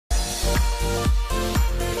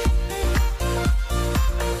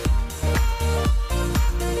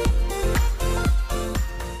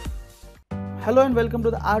Hello and welcome to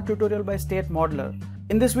the R tutorial by State Modeler.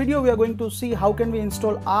 In this video we are going to see how can we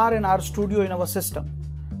install R and RStudio in our system.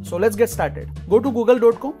 So let's get started. Go to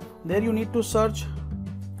google.com. There you need to search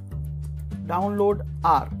download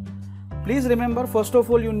R. Please remember, first of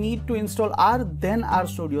all you need to install R, then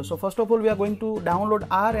RStudio. So first of all we are going to download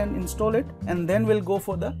R and install it, and then we'll go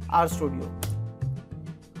for the RStudio.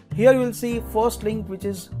 Here you will see first link, which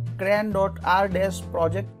is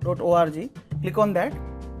cran.r-project.org. Click on that.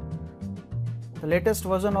 The latest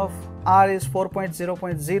version of R is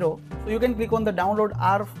 4.0.0. So you can click on the download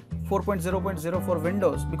R 4.0.0 for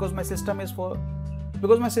Windows, because my system is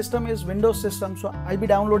Windows system, so I'll be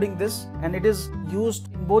downloading this, and it is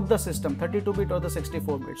used in both the system, 32-bit or the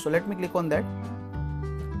 64-bit. So let me click on that.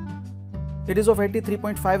 It is of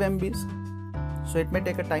 83.5 MBs, so it may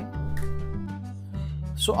take a time.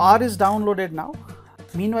 So R is downloaded now.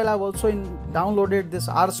 Meanwhile, I've also downloaded this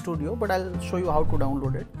RStudio, but I'll show you how to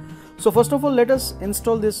download it. So first of all, let us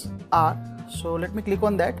install this R. So let me click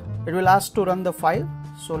on that. It will ask to run the file.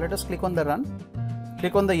 So let us click on the run.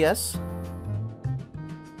 Click on the yes.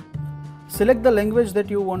 Select the language that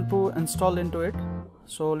you want to install into it.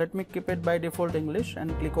 So let me keep it by default English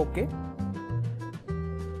and click OK.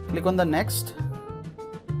 Click on the next.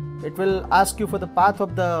 It will ask you for the path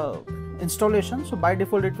of the installation. So by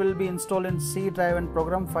default it will be installed in C drive and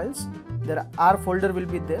program files. There R folder will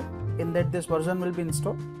be there. In that this version will be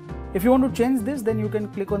installed. If you want to change this, then you can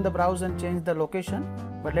click on the browse and change the location,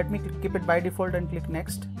 but let me keep it by default and click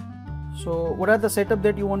next. So what are the setup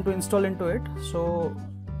that you want to install into it? So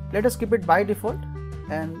let us keep it by default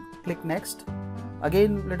and click next.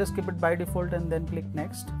 Again, let us keep it by default and then click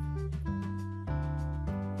next.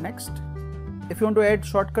 Next. If you want to add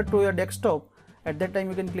shortcut to your desktop, at that time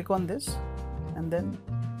you can click on this and then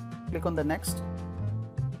click on the next.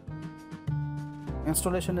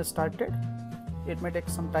 Installation is started. It may take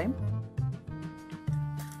some time.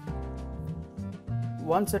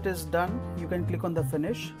 Once it is done, you can click on the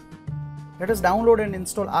finish. Let us download and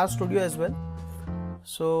install RStudio as well.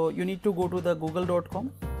 So you need to go to the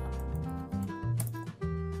google.com.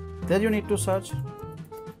 There you need to search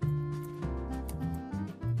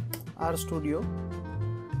RStudio,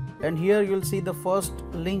 and here you will see the first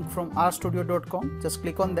link from rstudio.com. Just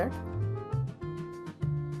click on that.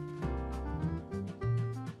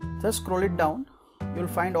 Just scroll it down. You will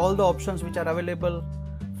find all the options which are available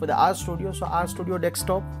for the RStudio. So RStudio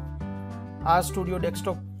Desktop, RStudio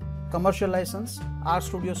Desktop Commercial License,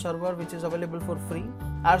 RStudio Server, which is available for free,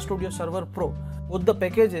 RStudio Server Pro, both the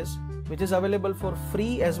packages which is available for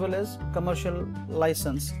free as well as commercial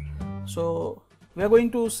license. So we are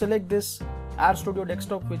going to select this RStudio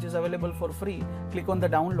Desktop, which is available for free. Click on the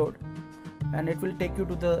download and it will take you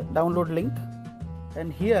to the download link,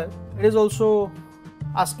 and here it is also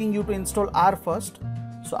asking you to install R first.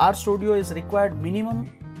 So RStudio is required minimum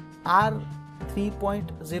R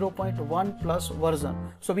 3.0.1 plus version.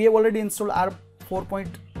 So we have already installed R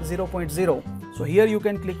 4.0.0. So here you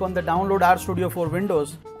can click on the download RStudio for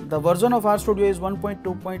Windows. The version of RStudio is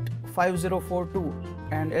 1.2.5042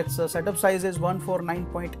 and its setup size is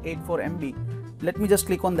 149.84 MB. Let me just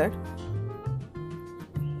click on that.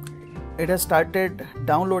 It has started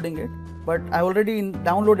downloading it, but I already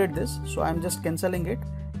downloaded this, so I'm just cancelling it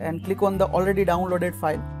and click on the already downloaded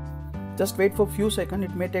file. Just wait for a few seconds,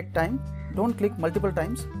 it may take time. Don't click multiple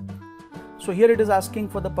times. So here it is asking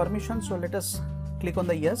for the permission, so let us click on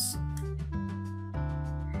the yes.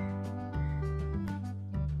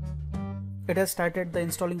 It has started the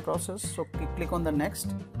installing process, so click on the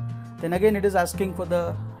next. Then again it is asking for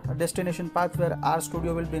the destination path where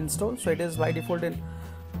RStudio will be installed. So it is by default in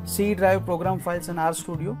C drive, program files and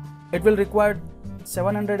RStudio. It will require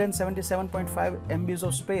 777.5 MBs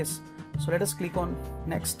of space. So let us click on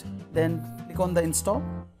next, then click on the install.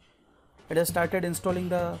 It has started installing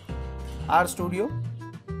the RStudio.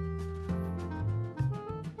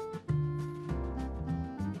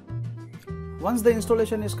 Once the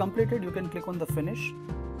installation is completed, you can click on the finish.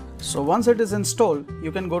 So once it is installed,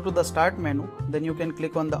 you can go to the start menu, then you can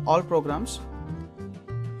click on the all programs.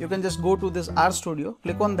 You can just go to this RStudio,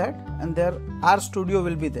 click on that, and there RStudio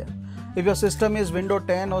will be there. If your system is Windows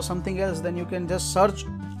 10 or something else, then you can just search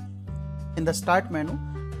in the start menu,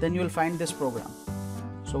 then you will find this program.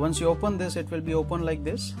 So once you open this, it will be open like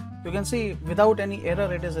this. You can see without any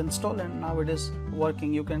error it is installed and now it is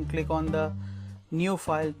working. You can click on the new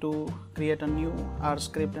file to create a new R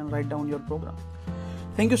script and write down your program.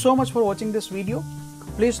 Thank you so much for watching this video.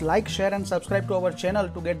 Please like, share and subscribe to our channel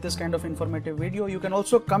to get this kind of informative video. You can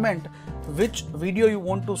also comment which video you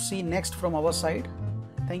want to see next from our side.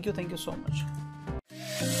 Thank you so much.